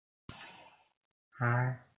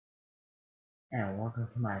Hi, and welcome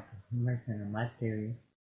to my continuation of my series.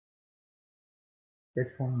 This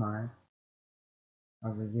one month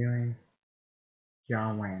of reviewing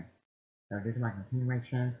John Wayne. So this is my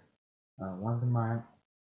continuation. Once a month,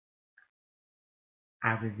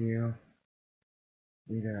 I review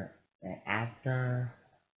either an actor,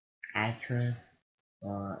 actress,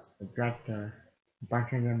 or a director, a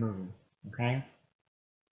bunch of their movies. Okay?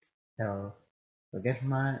 So for this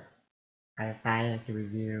month, I decided to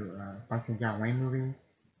review a bunch of John Wayne movies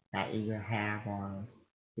that I either have on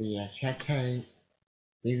the check tape,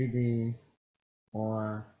 DVD,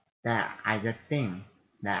 or that I just sing,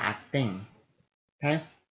 that I sing. Okay?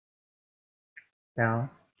 So,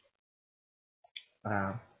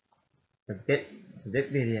 uh, for this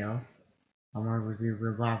video, I'm going to review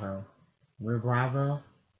Rio Bravo. Rio Bravo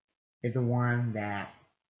is the one that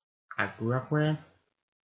I grew up with,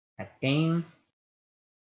 I sing,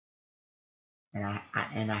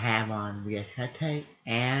 and I have on VHS tape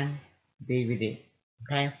and DVD.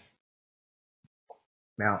 Okay?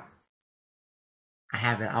 Well, I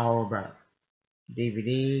have it all over.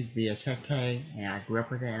 DVD, VHS tape, and I grew up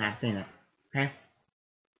with it and I've seen it. Okay?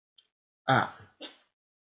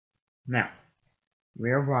 Now,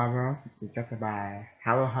 Rio Bravo is directed by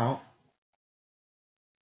Howard Hawks.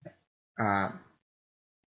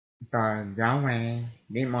 Starring John Wayne,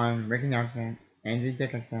 Dean Martin, Ricky Nelson, Andrew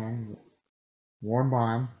Dickinson, Warren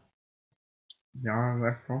Bond, John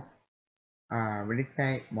Russell. Release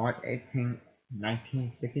date March 18,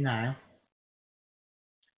 1959.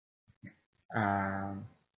 Um,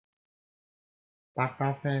 Box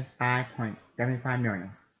office 5.75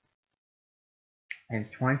 million. In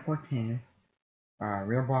 2014,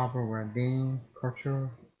 Rio Bravo was deemed cultural,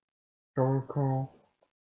 historical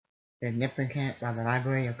significant by the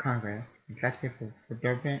Library of Congress, accepted for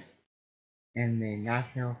preservation in the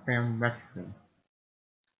National Film Registry.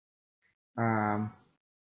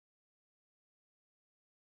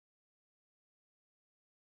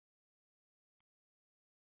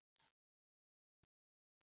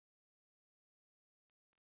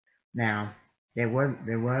 Now, there was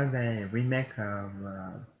a remake of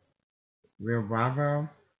Rio Bravo.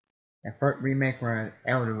 The first remake was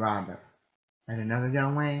El Dorado. That's another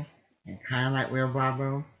John Wayne, and kind of like Rio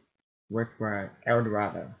Bravo, which was El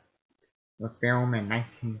Dorado. It was filmed in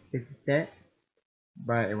 1966,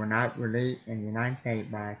 but it was not released in the United States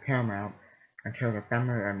by Paramount until the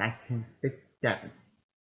summer of 1967.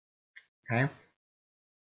 Okay?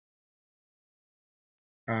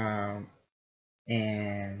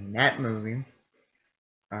 In that movie,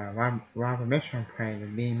 Robert Mitchum played the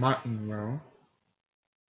Dean Martin role.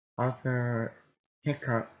 Arthur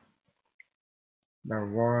Hiccup, the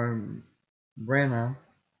Warren Brenner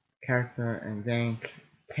character, and Jane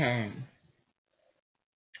Kang,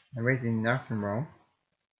 the Reggie Nelson role.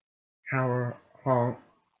 Howard Hawks,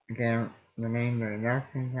 again, the name of the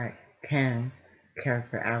Nelson like Kang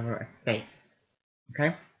character out of Estate.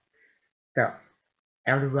 Okay? So,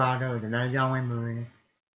 El Dorado is another John Wayne movie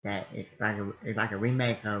that it's like a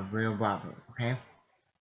remake of Rio Bravo. Okay?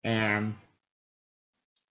 And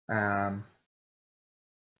on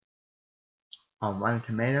Rotten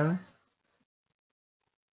Tomatoes,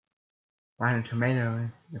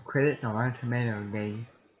 the critics on Rotten Tomatoes gave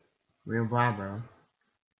Rio Bravo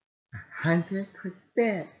 100%.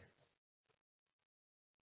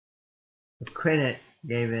 The critic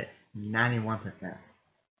gave it 91%.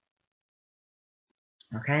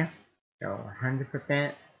 Okay? So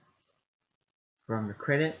 100% from the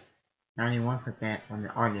critic, 91% from the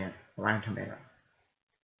audience, Rotten Tomatoes.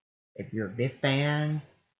 If you're a big fan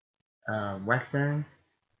of Western,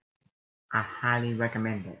 I highly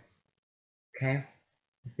recommend it. Okay?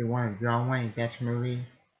 If you want to John Wayne's best movie,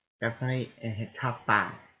 definitely in his top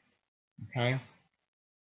 5. Okay?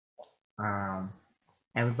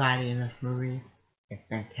 Everybody in this movie is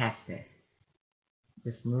fantastic.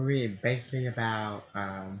 This movie is basically about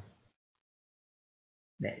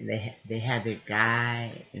they have this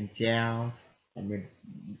guy in jail and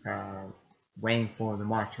they're waiting for the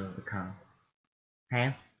marshal to come.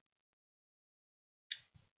 Okay?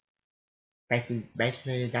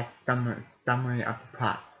 Basically that's summary of the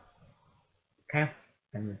plot. Okay?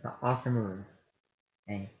 And it's an awesome movie.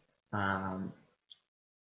 And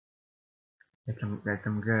there's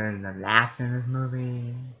some good laughs in this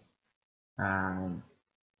movie.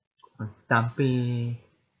 Stumpy,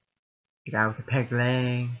 the guy with the peg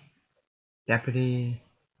leg, Deputy,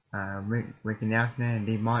 Ricky Nelson and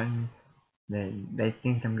Dean Martin. They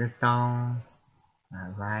sing some good songs.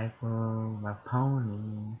 Ride for my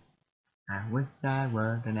pony. I wish I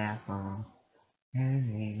was an apple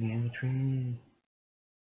hanging in the tree.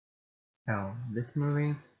 So this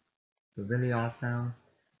movie is really awesome.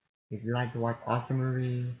 If you like to watch awesome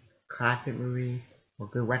movies, classic movies, or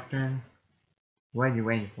good western, what are you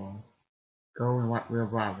waiting for? Go and watch Rio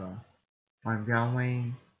Bravo on John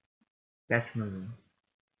Wayne best movie.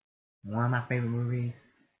 One of my favorite movies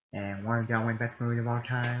and one of John Wayne's best movies of all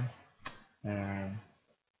time. And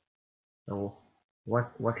so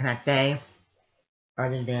what can I say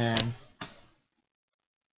other than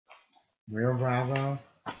Rio Bravo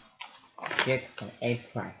gets an A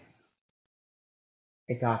plus.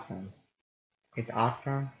 It's awesome. It's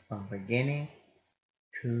awesome from beginning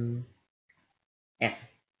to end.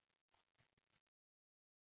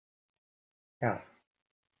 So,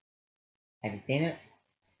 have you seen it?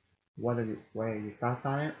 What are your thoughts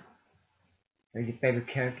on it? What is your favorite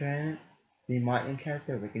character in it? Steve Martin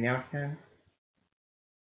character, Ricky Nelson,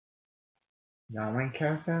 John Wayne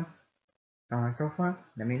character, so on and so forth.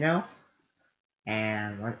 Let me know.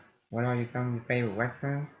 And what are some of your favorite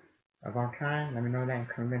westerns of all time? Let me know that in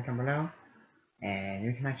the comments down below. And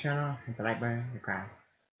new to my channel, hit the like button, subscribe.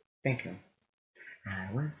 Thank you.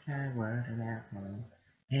 I wish I was an apple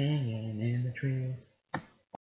hanging in the tree.